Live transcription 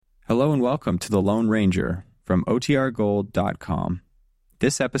Hello and welcome to The Lone Ranger from OTRGold.com.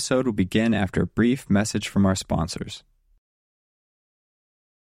 This episode will begin after a brief message from our sponsors.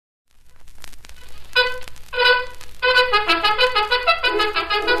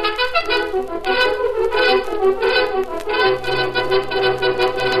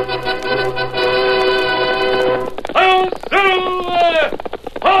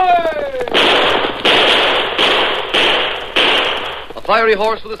 A fiery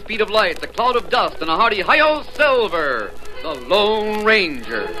horse with the speed of light, a cloud of dust, and a hearty hi-yo silver, the Lone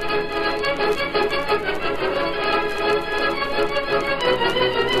Ranger.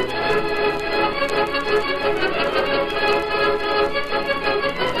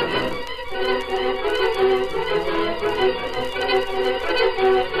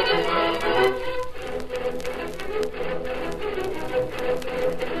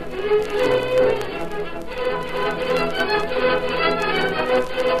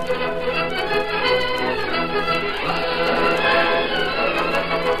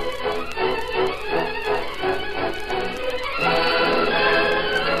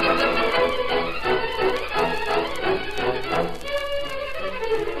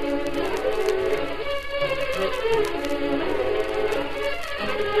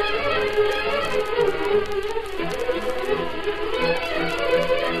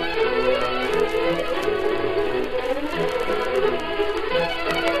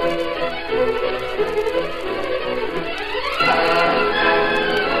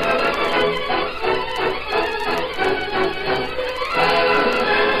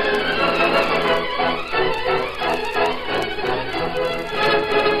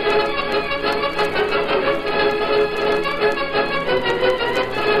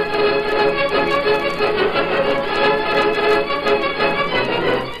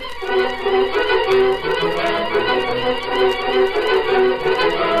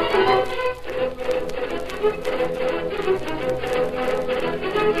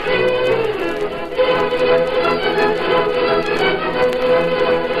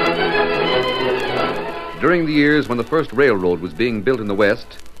 During the years when the first railroad was being built in the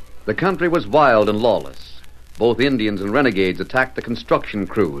West, the country was wild and lawless. Both Indians and renegades attacked the construction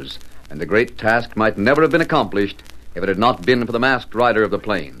crews, and the great task might never have been accomplished if it had not been for the masked rider of the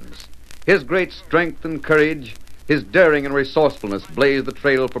plains. His great strength and courage, his daring and resourcefulness blazed the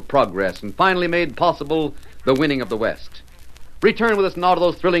trail for progress and finally made possible the winning of the West. Return with us now to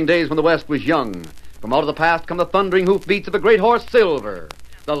those thrilling days when the West was young. From out of the past come the thundering hoofbeats of a great horse, Silver.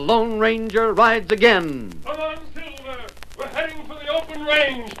 The Lone Ranger rides again. Come on, Silver. We're heading for the open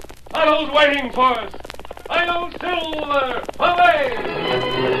range. Tonto's waiting for us. I know Silver. Away!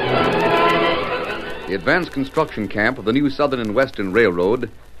 The advanced construction camp of the new Southern and Western Railroad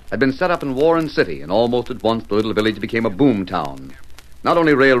had been set up in Warren City, and almost at once the little village became a boom town. Not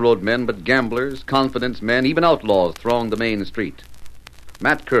only railroad men, but gamblers, confidence men, even outlaws thronged the main street.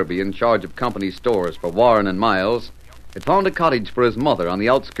 Matt Kirby, in charge of company stores for Warren and Miles, had found a cottage for his mother on the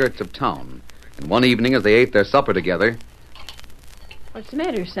outskirts of town. And one evening, as they ate their supper together... What's the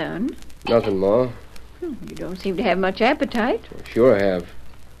matter, son? Nothing, Ma. You don't seem to have much appetite. Sure I have.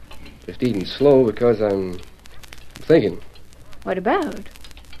 Just eating slow because I'm thinking. What about?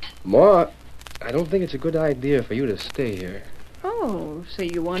 Ma, I don't think it's a good idea for you to stay here. Oh, so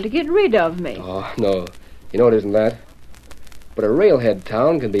you want to get rid of me. Oh, no. You know it isn't that. But a railhead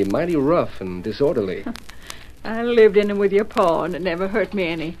town can be mighty rough and disorderly. I lived in it with your pa, and it never hurt me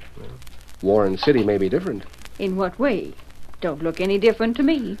any. Warren City may be different. In what way? Don't look any different to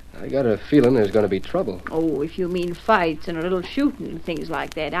me. I got a feeling there's going to be trouble. Oh, if you mean fights and a little shooting and things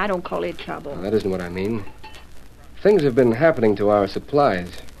like that, I don't call it trouble. That isn't what I mean. Things have been happening to our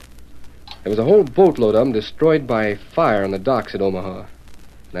supplies. There was a whole boatload of them destroyed by fire on the docks at Omaha.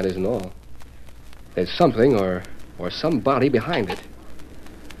 That isn't all. There's something or somebody behind it.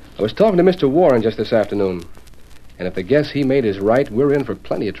 I was talking to Mr. Warren just this afternoon, and if the guess he made is right, we're in for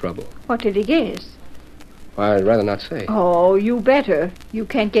plenty of trouble. What did he guess? I'd rather not say. Oh, you better. You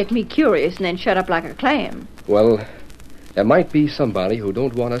can't get me curious and then shut up like a clam. Well, there might be somebody who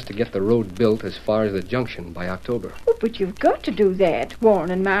don't want us to get the road built as far as the junction by October. Oh, but you've got to do that.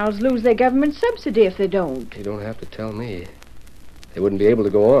 Warren and Miles lose their government subsidy if they don't. You don't have to tell me. They wouldn't be able to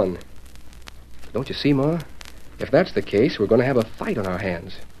go on. Don't you see, Ma? If that's the case, we're going to have a fight on our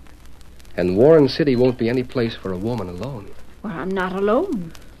hands. And Warren City won't be any place for a woman alone. Well, I'm not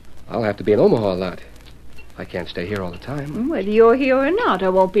alone. I'll have to be in Omaha a lot. I can't stay here all the time. Whether you're here or not, I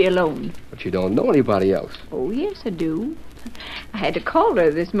won't be alone. But you don't know anybody else. Oh, yes, I do. I had to call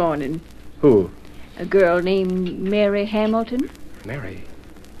her this morning. Who? A girl named Mary Hamilton. Mary?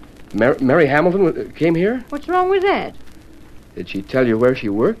 Mary Hamilton came here? What's wrong with that? Did she tell you where she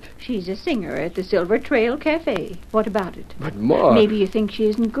worked? She's a singer at the Silver Trail Cafe. What about it? But, Ma... Maybe you think she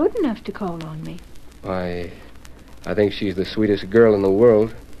isn't good enough to call on me. I think she's the sweetest girl in the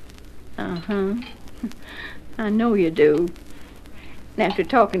world. Uh-huh. I know you do. And after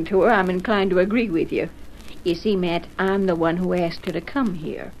talking to her, I'm inclined to agree with you. You see, Matt, I'm the one who asked her to come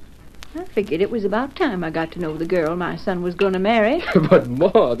here. I figured it was about time I got to know the girl my son was going to marry. But,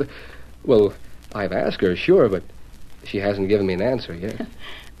 Ma... Well, I've asked her, sure, but she hasn't given me an answer yet.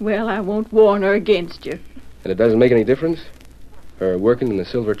 Well, I won't warn her against you. And it doesn't make any difference? Her working in the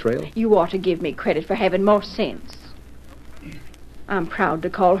Silver Trail? You ought to give me credit for having more sense. I'm proud to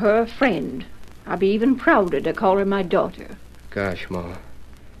call her a friend. I'll be even prouder to call her my daughter. Gosh, Ma,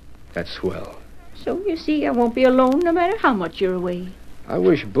 that's swell. So, you see, I won't be alone no matter how much you're away. I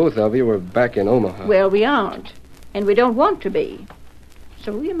wish both of you were back in Omaha. Well, we aren't, and we don't want to be.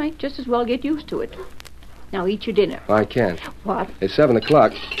 So you might just as well get used to it. Now eat your dinner. I can't. What? It's 7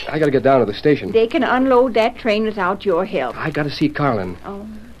 o'clock. I gotta get down to the station. They can unload that train without your help. I gotta see Carlin. Oh.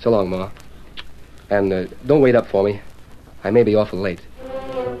 So long, Ma. And don't wait up for me. I may be awful late.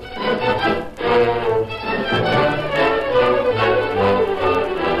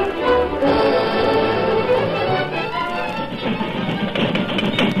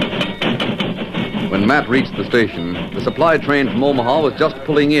 When Matt reached the station, the supply train from Omaha was just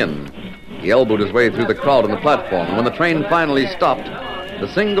pulling in. He elbowed his way through the crowd on the platform, and when the train finally stopped,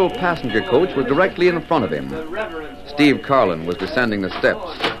 the single passenger coach was directly in front of him. Steve Carlin was descending the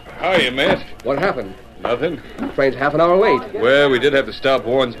steps. Hiya, Matt. What happened? Nothing. The train's half an hour late. Well, we did have to stop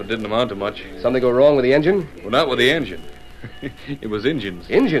once, but didn't amount to much. Something go wrong with the engine? Well, not with the engine. It was engines.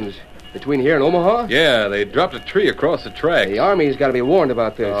 Engines? Between here and Omaha? Yeah, they dropped a tree across the track. The Army's got to be warned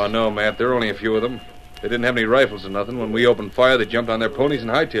about this. Oh, no, Matt. There are only a few of them. They didn't have any rifles or nothing. When we opened fire, they jumped on their ponies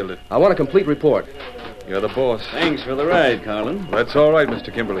and hightailed it. I want a complete report. You're the boss. Thanks for the ride, Carlin. That's all right,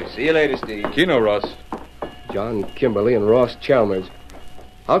 Mr. Kimberly. See you later, Steve. Keno, Ross. John Kimberly and Ross Chalmers.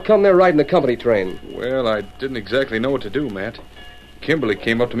 How come they're riding the company train? Well, I didn't exactly know what to do, Matt. Kimberly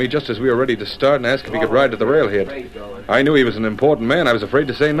came up to me just as we were ready to start and asked if he could ride to the railhead. I knew he was an important man. I was afraid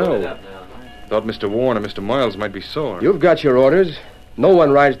to say no. Thought Mr. Warren or Mr. Miles might be sore. You've got your orders. No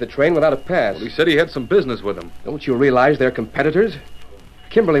one rides the train without a pass. Well, he said he had some business with him. Don't you realize they're competitors?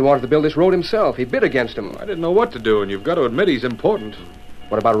 Kimberly wanted to build this road himself. He bid against him. I didn't know what to do, and you've got to admit he's important.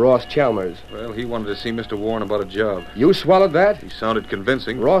 What about Ross Chalmers? Well, he wanted to see Mr. Warren about a job. You swallowed that? He sounded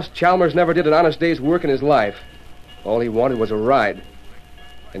convincing. Ross Chalmers never did an honest day's work in his life. All he wanted was a ride.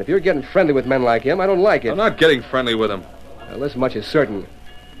 And if you're getting friendly with men like him, I don't like it. I'm not getting friendly with him. Well, this much is certain.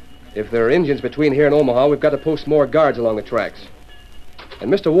 If there are engines between here and Omaha, we've got to post more guards along the tracks.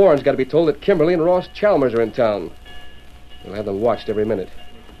 And Mr. Warren's got to be told that Kimberly and Ross Chalmers are in town. We'll have them watched every minute.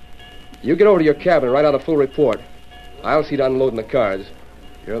 You get over to your cabin and write out a full report. I'll see to unloading the cars.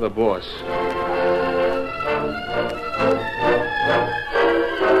 You're the boss.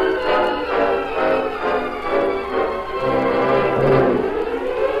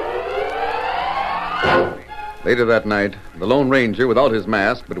 Later that night, the Lone Ranger, without his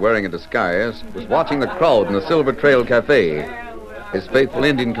mask but wearing a disguise, was watching the crowd in the Silver Trail Cafe. His faithful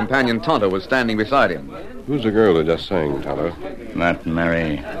Indian companion Tonto was standing beside him. Who's the girl that just sang, Tonto? That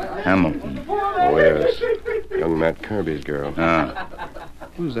Mary Hamilton. Oh, yes. Young Matt Kirby's girl. Ah.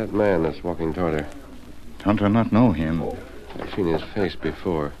 Who's that man that's walking toward her? Tonto not know him. I've seen his face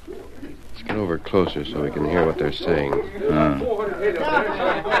before. Let's get over closer so we can hear what they're saying. Ah.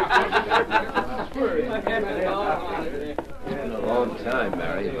 It's been a long time,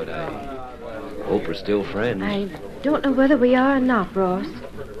 Mary, but I hope we're still friends. I don't know whether we are or not, Ross.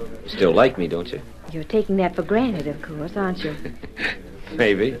 Still like me, don't you? You're taking that for granted, of course, aren't you?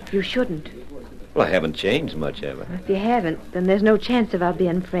 Maybe. You shouldn't. Well, I haven't changed much, have I? If you haven't, then there's no chance of our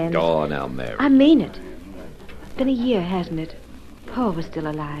being friends. Oh, now, Mary. I mean it. It's been a year, hasn't it? Paul was still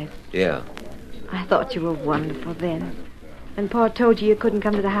alive. Yeah. I thought you were wonderful then. And Pa told you couldn't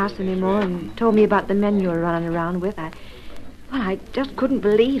come to the house anymore and told me about the men you were running around with. I just couldn't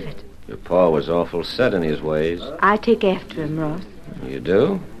believe it. Your Pa was awful set in his ways. I take after him, Ross. You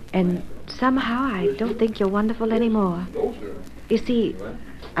do? And somehow I don't think you're wonderful anymore. You see,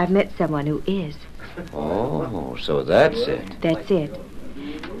 I've met someone who is. Oh, so that's it. That's it.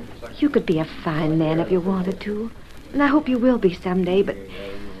 You could be a fine man if you wanted to. And I hope you will be someday, but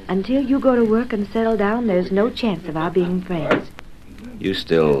until you go to work and settle down, there's no chance of our being friends. You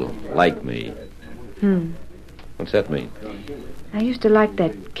still like me. What's that mean? I used to like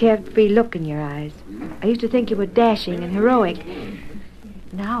that carefree look in your eyes. I used to think you were dashing and heroic.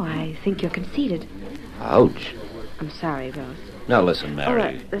 Now I think you're conceited. Ouch. I'm sorry, Rose. Now listen,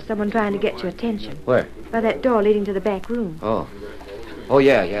 Mary. There's someone trying to get your attention. Where? By that door leading to the back room. Oh. Oh,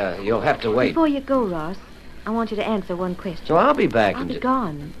 yeah. You'll have to wait. Before you go, Ross, I want you to answer one question. So I'll be back I'll be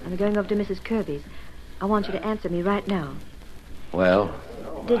gone. I'm going over to Mrs. Kirby's. I want you to answer me right now. Well?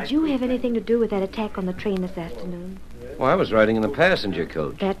 Did you have anything to do with that attack on the train this afternoon? Well, I was riding in the passenger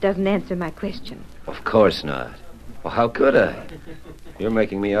coach. That doesn't answer my question. Of course not. Well, how could I? You're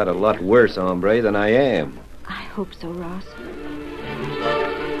making me out a lot worse, hombre, than I am. I hope so, Ross.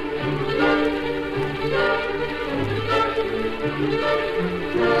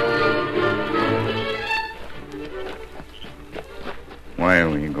 Why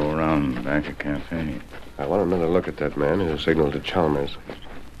will you go around the back of cafe? I want another look at that man who signaled to Chalmers.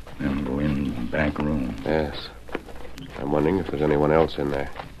 Then go in the back room. Yes. I'm wondering if there's anyone else in there.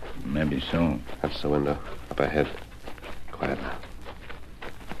 Maybe so. That's the window. Up ahead. Quiet now.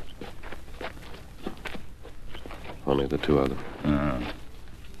 Only the two of them.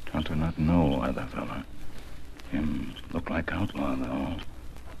 Tonto not know other fella. Him look like Outlaw, though.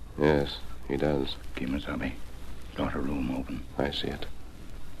 Yes, he does. Kimasabi. Got a room open. I see it.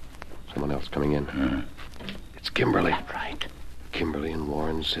 Someone else coming in. It's Kimberly. That's right. Kimberly in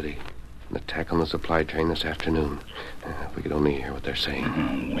Warren City. An attack on the supply train this afternoon. If we could only hear what they're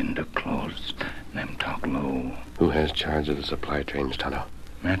saying. Window closed. Them talk low. Who has charge of the supply trains, Tonto?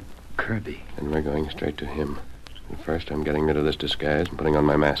 Matt Kirby. And we're going straight to him. And first, I'm getting rid of this disguise and putting on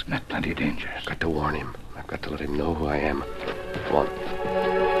my mask. That's plenty dangerous. I've got to warn him. I've got to let him know who I am. Come on.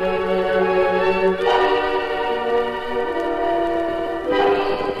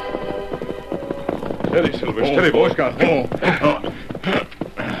 Steady, Silver. Steady, boys.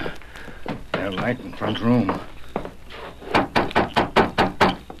 They're light in front room.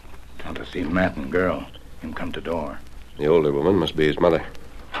 Want to see Matt and girl. Him come to door. The older woman must be his mother.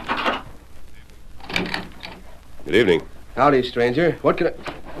 Good evening. Howdy, stranger. What can I...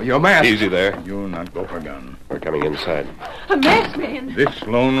 Your mask. Easy there. You not go for gun. We're coming inside. A masked man. This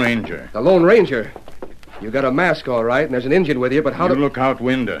Lone Ranger. The Lone Ranger. You got a mask, all right, and there's an Indian with you, but how You look out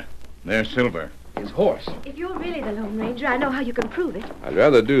window. There's Silver. His horse. If you're really the Lone Ranger, I know how you can prove it. I'd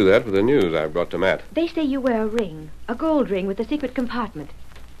rather do that with the news I've brought to Matt. They say you wear a ring. A gold ring with a secret compartment.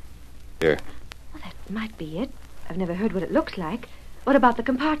 Here. Well, that might be it. I've never heard what it looks like. What about the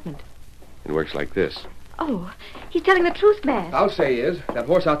compartment? It works like this. Oh, he's telling the truth, Matt. I'll say he is. That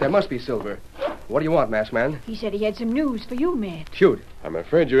horse out there must be Silver. What do you want, masked man? He said he had some news for you, Matt. Shoot. I'm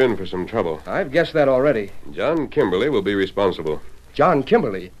afraid you're in for some trouble. I've guessed that already. John Kimberly will be responsible. John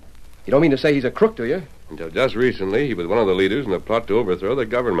Kimberly? You don't mean to say he's a crook, do you? Until just recently, he was one of the leaders in the plot to overthrow the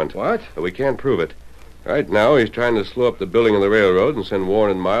government. What? But we can't prove it. Right now, he's trying to slow up the building of the railroad and send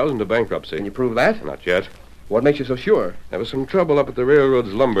Warren and Miles into bankruptcy. Can you prove that? Not yet. What makes you so sure? There was some trouble up at the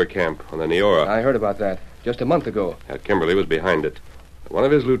railroad's lumber camp on the Neora. I heard about that just a month ago. Kimberly was behind it. One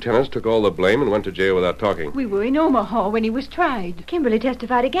of his lieutenants took all the blame and went to jail without talking. We were in Omaha when he was tried. Kimberly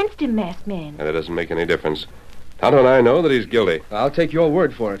testified against him, masked man. And it doesn't make any difference. Tonto and I know that he's guilty. I'll take your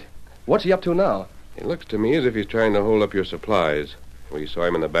word for it. What's he up to now? It looks to me as if he's trying to hold up your supplies. We saw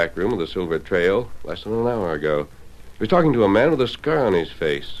him in the back room of the Silver Trail less than an hour ago. He was talking to a man with a scar on his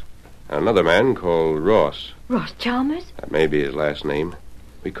face. And another man called Ross. Ross Chalmers? That may be his last name.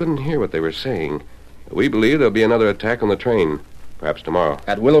 We couldn't hear what they were saying. We believe there'll be another attack on the train. Perhaps tomorrow.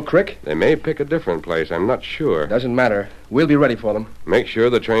 At Willow Creek? They may pick a different place. I'm not sure. Doesn't matter. We'll be ready for them. Make sure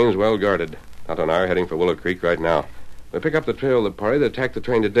the train's well guarded. Tonto and I are heading for Willow Creek right now. We'll pick up the trail of the party that attacked the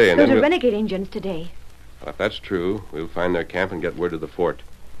train today, and Those then are renegade Indians today. Well, if that's true, we'll find their camp and get word to the fort.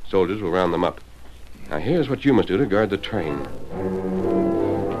 Soldiers will round them up. Now, here's what you must do to guard the train.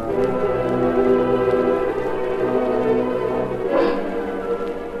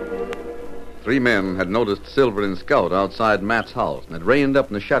 3 men had noticed Silver and Scout outside Matt's house and had reined up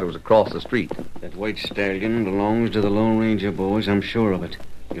in the shadows across the street. That white stallion belongs to the Lone Ranger, boys. I'm sure of it.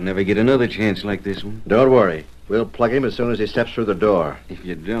 You'll never get another chance like this one. Don't worry. We'll plug him as soon as he steps through the door. If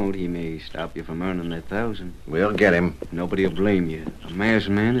you don't, he may stop you from earning that 1,000. We'll get him. Nobody will blame you. A masked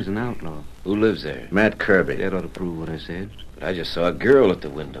man is an outlaw. Who lives there? Matt Kirby. That ought to prove what I said. But I just saw a girl at the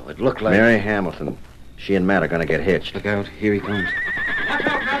window. It looked like... Mary Hamilton. She and Matt are going to get hitched. Look out. Here he comes.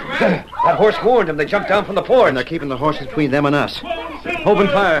 That horse warned him. They jumped down from the porch. And they're keeping the horses between them and us. Open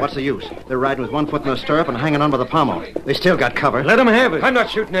fire. What's the use? They're riding with one foot in the stirrup and hanging on by the pommel. They still got cover. Let them have it. I'm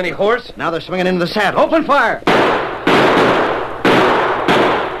not shooting any horse. Now they're swinging into the saddle. Open fire!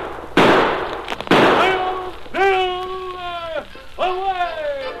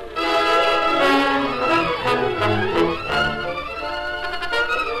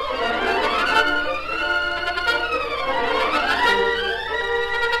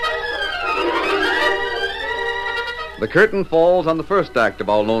 The curtain falls on the first act of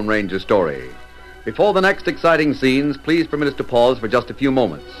our Lone Ranger story. Before the next exciting scenes, please permit us to pause for just a few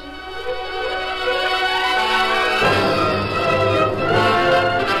moments.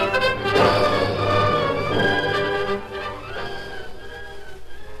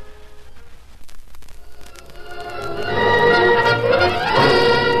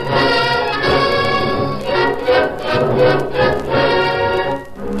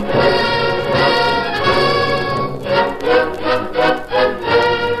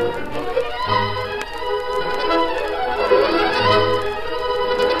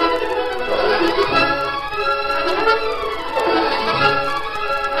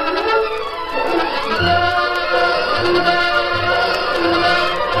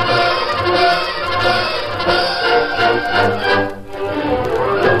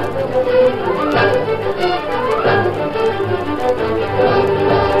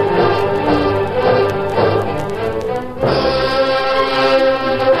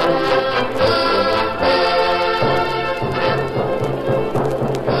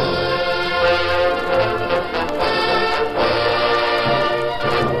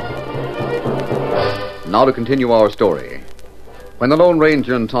 Now to continue our story. When the Lone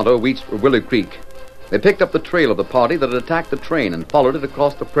Ranger and Tonto reached Willow Creek, they picked up the trail of the party that had attacked the train and followed it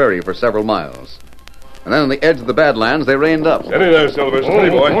across the prairie for several miles. And then on the edge of the Badlands, they reined up. Steady there, Silver.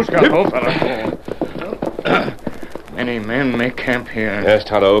 Steady, boy. fella. Many men make camp here. Yes,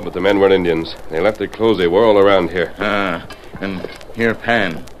 Tonto, but the men weren't Indians. They left their clothes. They were all around here. And here,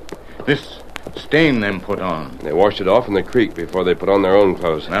 Pan. This stain them put on. They washed it off in the creek before they put on their own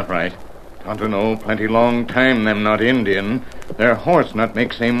clothes. That's right. Tonto know plenty long time them not Indian. Their horse not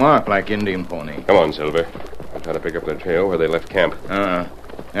make same mark like Indian pony. Come on, Silver. I'll try to pick up their trail where they left camp.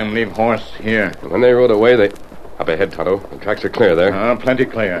 Them leave horse here. And when they rode away, they... Up ahead, Tonto. The tracks are clear there. Plenty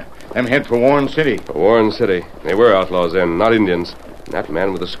clear. Them head for Warren City. For Warren City. They were outlaws then, not Indians. And that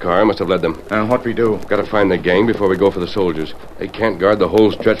man with the scar must have led them. What we do? Got to find the gang before we go for the soldiers. They can't guard the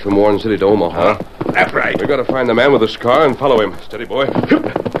whole stretch from Warren City to Omaha. That's right. We got to find the man with the scar and follow him. Steady, boy.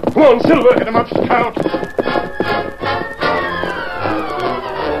 Come on, Silver. Hit him up, Scout.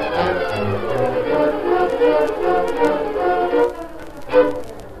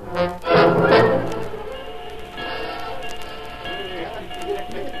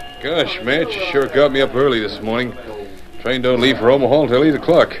 Gosh, Matt, you sure got me up early this morning. Train don't leave for Omaha until 8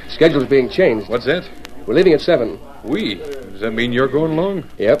 o'clock. Schedule's being changed. What's that? We're leaving at 7. We? Does that mean you're going along?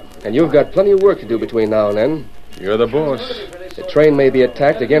 Yep, and you've got plenty of work to do between now and then. You're the boss. The train may be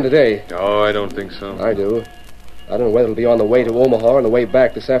attacked again today. Oh, I don't think so. I do. I don't know whether it'll be on the way to Omaha or on the way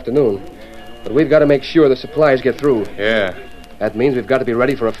back this afternoon. But we've got to make sure the supplies get through. Yeah. That means we've got to be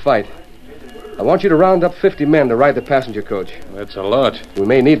ready for a fight. I want you to round up 50 men to ride the passenger coach. That's a lot. We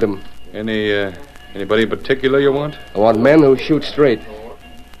may need them. Anybody in particular you want? I want men who shoot straight.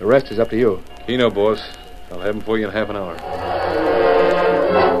 The rest is up to you. Keno, boss. I'll have them for you in half an hour.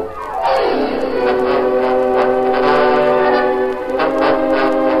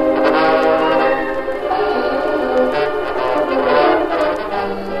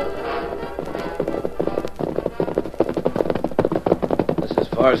 This is as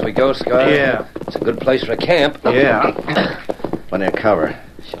far as we go, Scar? Yeah. It's a good place for a camp. Yeah. Plenty of cover.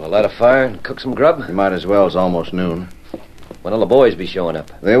 Shall I light a fire and cook some grub? You might as well. It's almost noon. When'll the boys be showing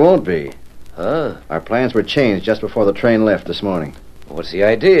up? They won't be. Huh? Our plans were changed just before the train left this morning. What's the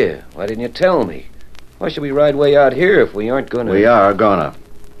idea? Why didn't you tell me? Why should we ride way out here if we aren't going to... We are gonna.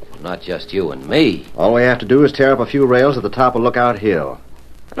 Well, not just you and me. All we have to do is tear up a few rails at the top of Lookout Hill.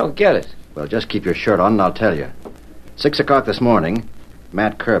 I don't get it. Well, just keep your shirt on and I'll tell you. 6 o'clock this morning,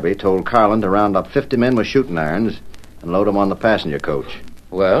 Matt Kirby told Carlin to round up 50 men with shooting irons and load them on the passenger coach.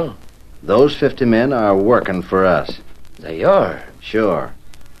 Well? Those 50 men are working for us. They are? Sure.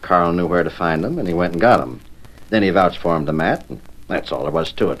 Carl knew where to find them, and he went and got them. Then he vouched for them to Matt, and that's all there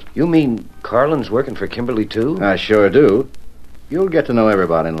was to it. You mean Carlin's working for Kimberly, too? I sure do. You'll get to know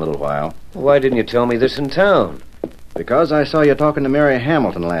everybody in a little while. Why didn't you tell me this in town? Because I saw you talking to Mary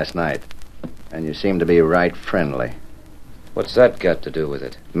Hamilton last night, and you seem to be right friendly. What's that got to do with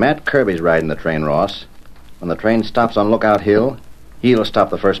it? Matt Kirby's riding the train, Ross. When the train stops on Lookout Hill, he'll stop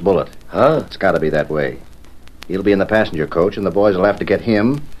the first bullet. Huh? It's got to be that way. He'll be in the passenger coach, and the boys will have to get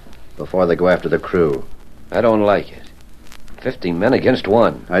him before they go after the crew. I don't like it. 50 men against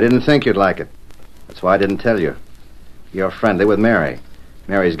one. I didn't think you'd like it. That's why I didn't tell you. You're friendly with Mary.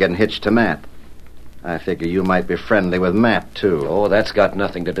 Mary's getting hitched to Matt. I figure you might be friendly with Matt, too. Oh, that's got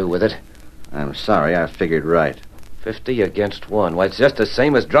nothing to do with it. I'm sorry, I figured right. 50 against one. Why, it's just the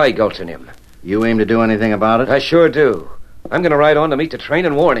same as dry gulching him. You aim to do anything about it? I sure do. I'm going to ride on to meet the train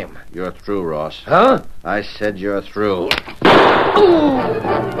and warn him. You're through, Ross. Huh? I said you're through.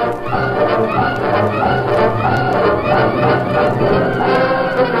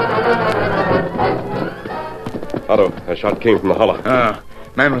 Otto, that shot came from the hollow.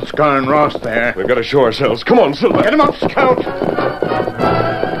 Man with Scar and Ross there. We've got to show ourselves. Come on, Silver. Get him up, Scout.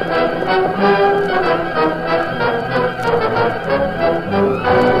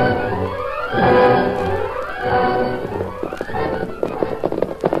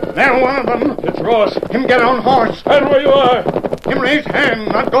 There, one of them. It's Ross. Him get on horse. Stand where you are. Him raise hand,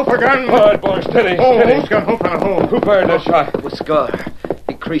 not go for gun. All right, boy, steady. Who's got hope on a hole? Who fired that shot? It was Scar.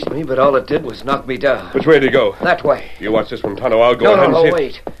 He creased me, but all it did was knock me down. Which way did he go? That way. You watch this one, Tonto. I'll go ahead and see. No,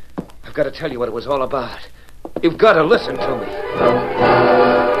 wait. I've got to tell you what it was all about. You've got to listen to me.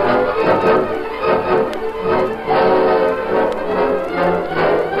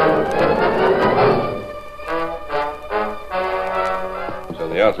 So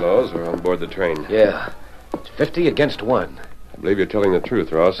the outlaws are on board the train. Yeah. It's 50 against 1. I believe you're telling the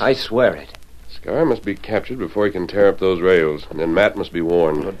truth, Ross. I swear it. Scar must be captured before he can tear up those rails, and then Matt must be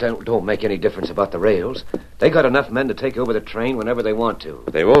warned. Well, don't make any difference about the rails. They got enough men to take over the train whenever they want to.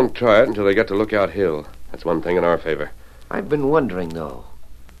 But they won't try it until they get to Lookout Hill. That's one thing in our favor. I've been wondering, though.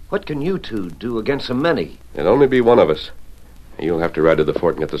 What can you two do against so many? There'll only be one of us. You'll have to ride to the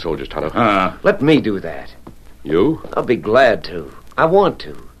fort and get the soldiers, Tonto. Let me do that. You? I'll be glad to. I want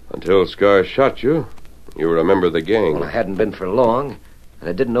to. Until Scar shot you, you were a member of the gang. Well, I hadn't been for long, and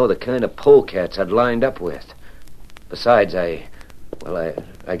I didn't know the kind of polecats I'd lined up with. Besides, I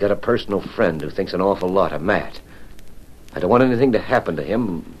got a personal friend who thinks an awful lot of Matt. I don't want anything to happen to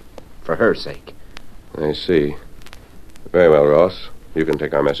him for her sake. I see. Very well, Ross. You can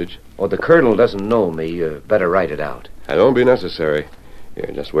take our message. Oh, the colonel doesn't know me. You better write it out. That won't be necessary. Here,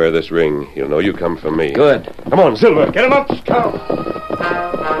 just wear this ring. He'll know you come from me. Good. Come on, Silver. Get him up, Scout.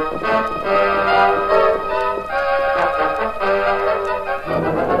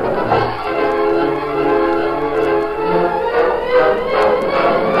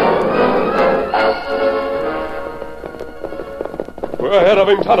 We're ahead of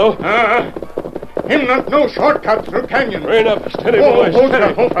him, Tonto. Him not no shortcut through canyon. Rein up. Steady, boys. Hold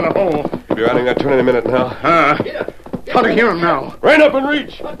the hope on a hole. You'll be riding that turn in a minute now. Try to hear him now. Rein up and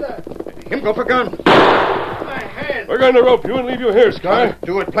reach. Him go for gun. We're going to rope you and leave you here, Scar.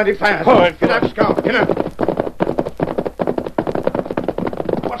 Do it plenty fast. All right, Get up, Scout. Get up.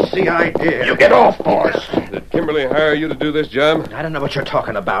 What's the idea? You get off, boss. Did Kimberly hire you to do this job? I don't know what you're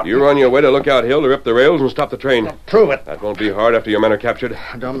talking about. You're on your way to Lookout Hill to rip the rails and stop the train. Prove it. That won't be hard after your men are captured.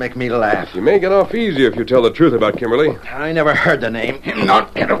 Don't make me laugh. You may get off easy if you tell the truth about Kimberly. I never heard the name. Him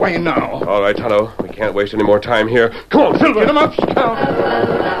not get away now. All right, Tonto. We can't waste any more time here. Come on, Silver. Get him up, Scout.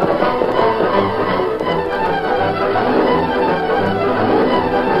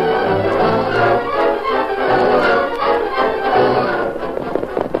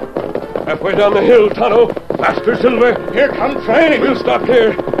 Halfway down the hill, Tonto. Faster, Silver. Here comes train. We'll stop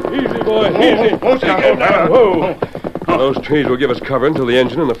here. Easy, boy. Easy. Whoa, Take him down. Whoa. Those trees will give us cover until the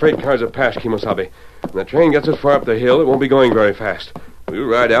engine and the freight cars have passed Kimosabe. When the train gets as far up the hill, it won't be going very fast. We'll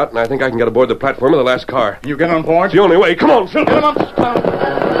ride out, and I think I can get aboard the platform of the last car. You get on board? It's the only way. Come on, Silver. Get him up,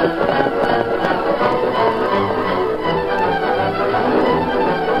 Scout.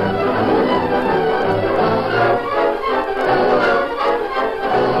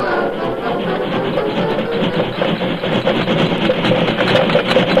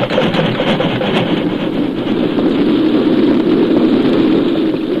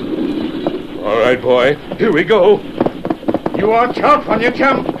 All right, boy. Here we go. You watch out when you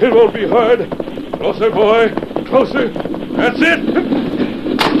jump. It won't be hard. Closer, boy. Closer. That's it.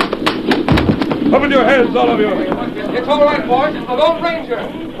 Up with your hands, all of you. It's all right, boys. It's the Lone Ranger.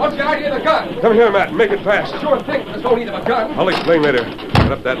 What's the idea of the gun? Come here, Matt. Make it fast. Sure thing. There's no need of a gun. I'll explain later.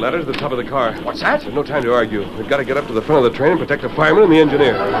 Get up that ladder to the top of the car. What's that? There's no time to argue. We've got to get up to the front of the train and protect the fireman and the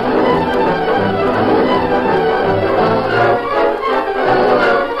engineer.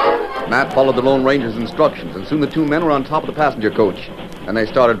 Matt followed the Lone Ranger's instructions, and soon the two men were on top of the passenger coach. And they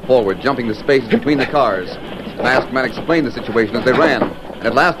started forward, jumping the spaces between the cars. The masked man explained the situation as they ran. And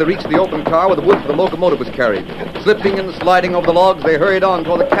at last they reached the open car where the wood for the locomotive was carried. Slipping and sliding over the logs, they hurried on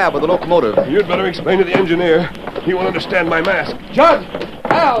toward the cab of the locomotive. You'd better explain to the engineer. He won't understand my mask. Judd!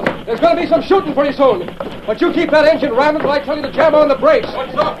 Al! There's going to be some shooting pretty soon. But you keep that engine ramming till I tell you to jam on the brakes.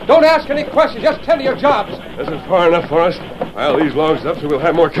 What's up? Don't ask any questions. Just tend to your jobs. This is far enough for us. Pile these logs up so we'll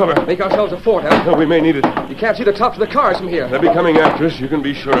have more cover. Make ourselves a fort, Al. No, we may need it. You can't see the tops of the cars from here. They'll be coming after us. You can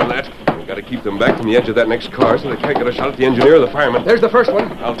be sure of that. We've got to keep them back from the edge of that next car so they can't get a shot at the engineer or the fireman. There's the first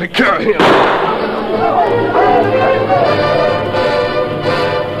one. I'll take care of him.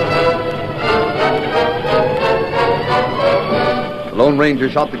 The Lone Ranger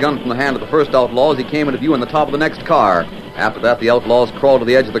shot the gun from the hand of the first outlaw as he came into view on the top of the next car. After that, the outlaws crawled to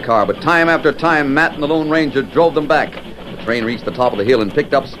the edge of the car, but time after time, Matt and the Lone Ranger drove them back. The train reached the top of the hill and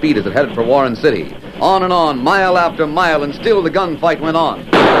picked up speed as it headed for Warren City. On and on, mile after mile, and still the gunfight went on.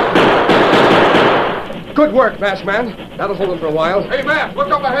 Good work, Masked Man. That'll hold them for a while. Hey, Matt, look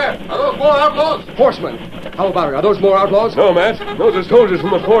up ahead. Are those more outlaws? Horsemen. How about it? Are those more outlaws? No, Matt. Those are soldiers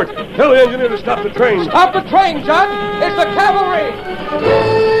from the fort. Tell the engineer to stop the train. Stop the train, John! It's the cavalry!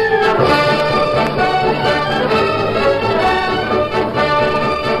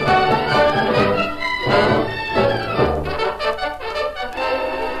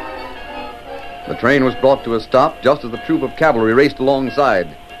 The train was brought to a stop just as the troop of cavalry raced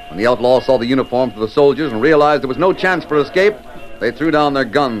alongside. When the outlaws saw the uniforms of the soldiers and realized there was no chance for escape, they threw down their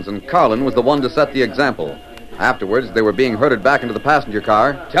guns, and Carlin was the one to set the example. Afterwards, they were being herded back into the passenger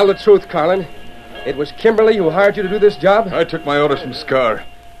car. Tell the truth, Carlin. It was Kimberly who hired you to do this job? I took my orders from Scar.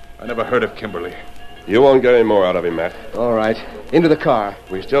 I never heard of Kimberly. You won't get any more out of him, Matt. All right. Into the car.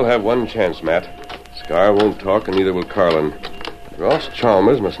 We still have one chance, Matt. Scar won't talk, and neither will Carlin. Ross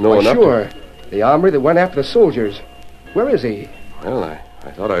Chalmers must know enough. Sure. The hombre that went after the soldiers. Where is he? Well, I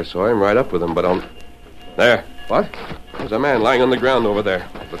thought I saw him right up with them, but There. What? There's a man lying on the ground over there.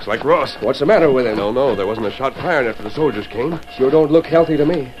 Looks like Ross. What's the matter with him? No, there wasn't a shot fired after the soldiers came. Sure don't look healthy to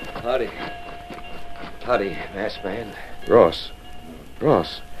me. Howdy, Masked Man. Ross,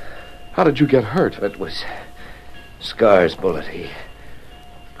 how did you get hurt? It was Scar's bullet. He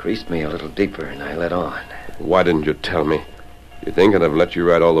creased me a little deeper, and I let on. Why didn't you tell me? You think I'd have let you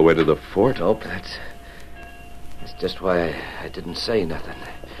ride all the way to the fort? Nope, that's just why I didn't say nothing.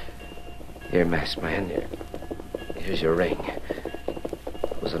 Here, Masked Man, here's your ring.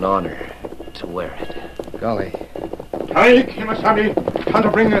 It was an honor to wear it. Golly. Hi, Kimasabi. Time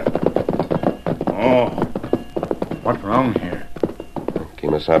to bring it. Oh, what's wrong here?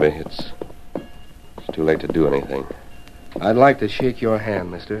 Kimasabi, it's too late to do anything. I'd like to shake your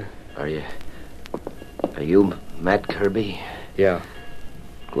hand, mister. Are you Matt Kirby? Yeah.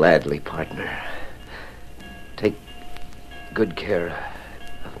 Gladly, partner. Take good care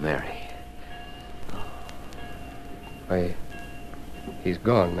of Mary. He's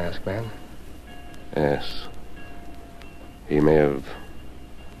gone, Masked Man. Yes. He may have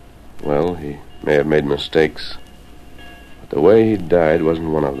made mistakes. But the way he died wasn't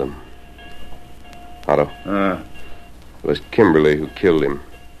one of them. Otto. It was Kimberly who killed him.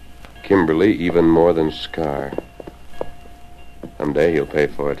 Kimberly even more than Scar. Someday he'll pay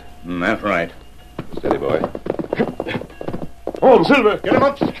for it. That's right. Steady, boy. Home, Silver! Get him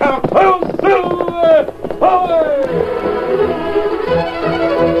up, Scout! Home, Silver!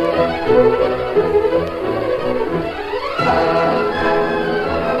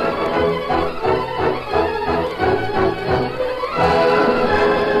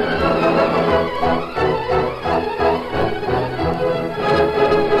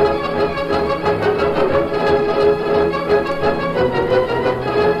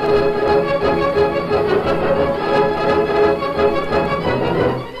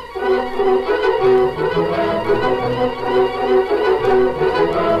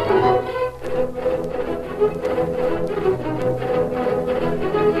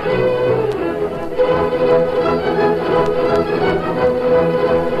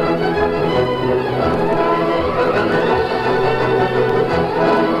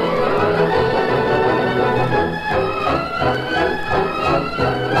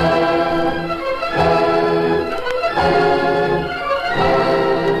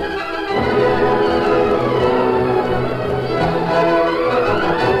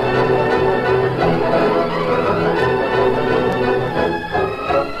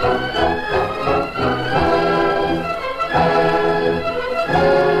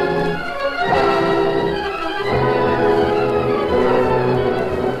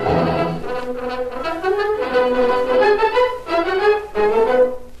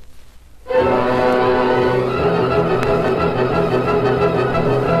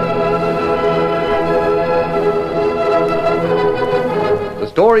 The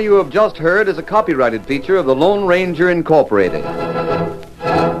story you have just heard is a copyrighted feature of the Lone Ranger Incorporated.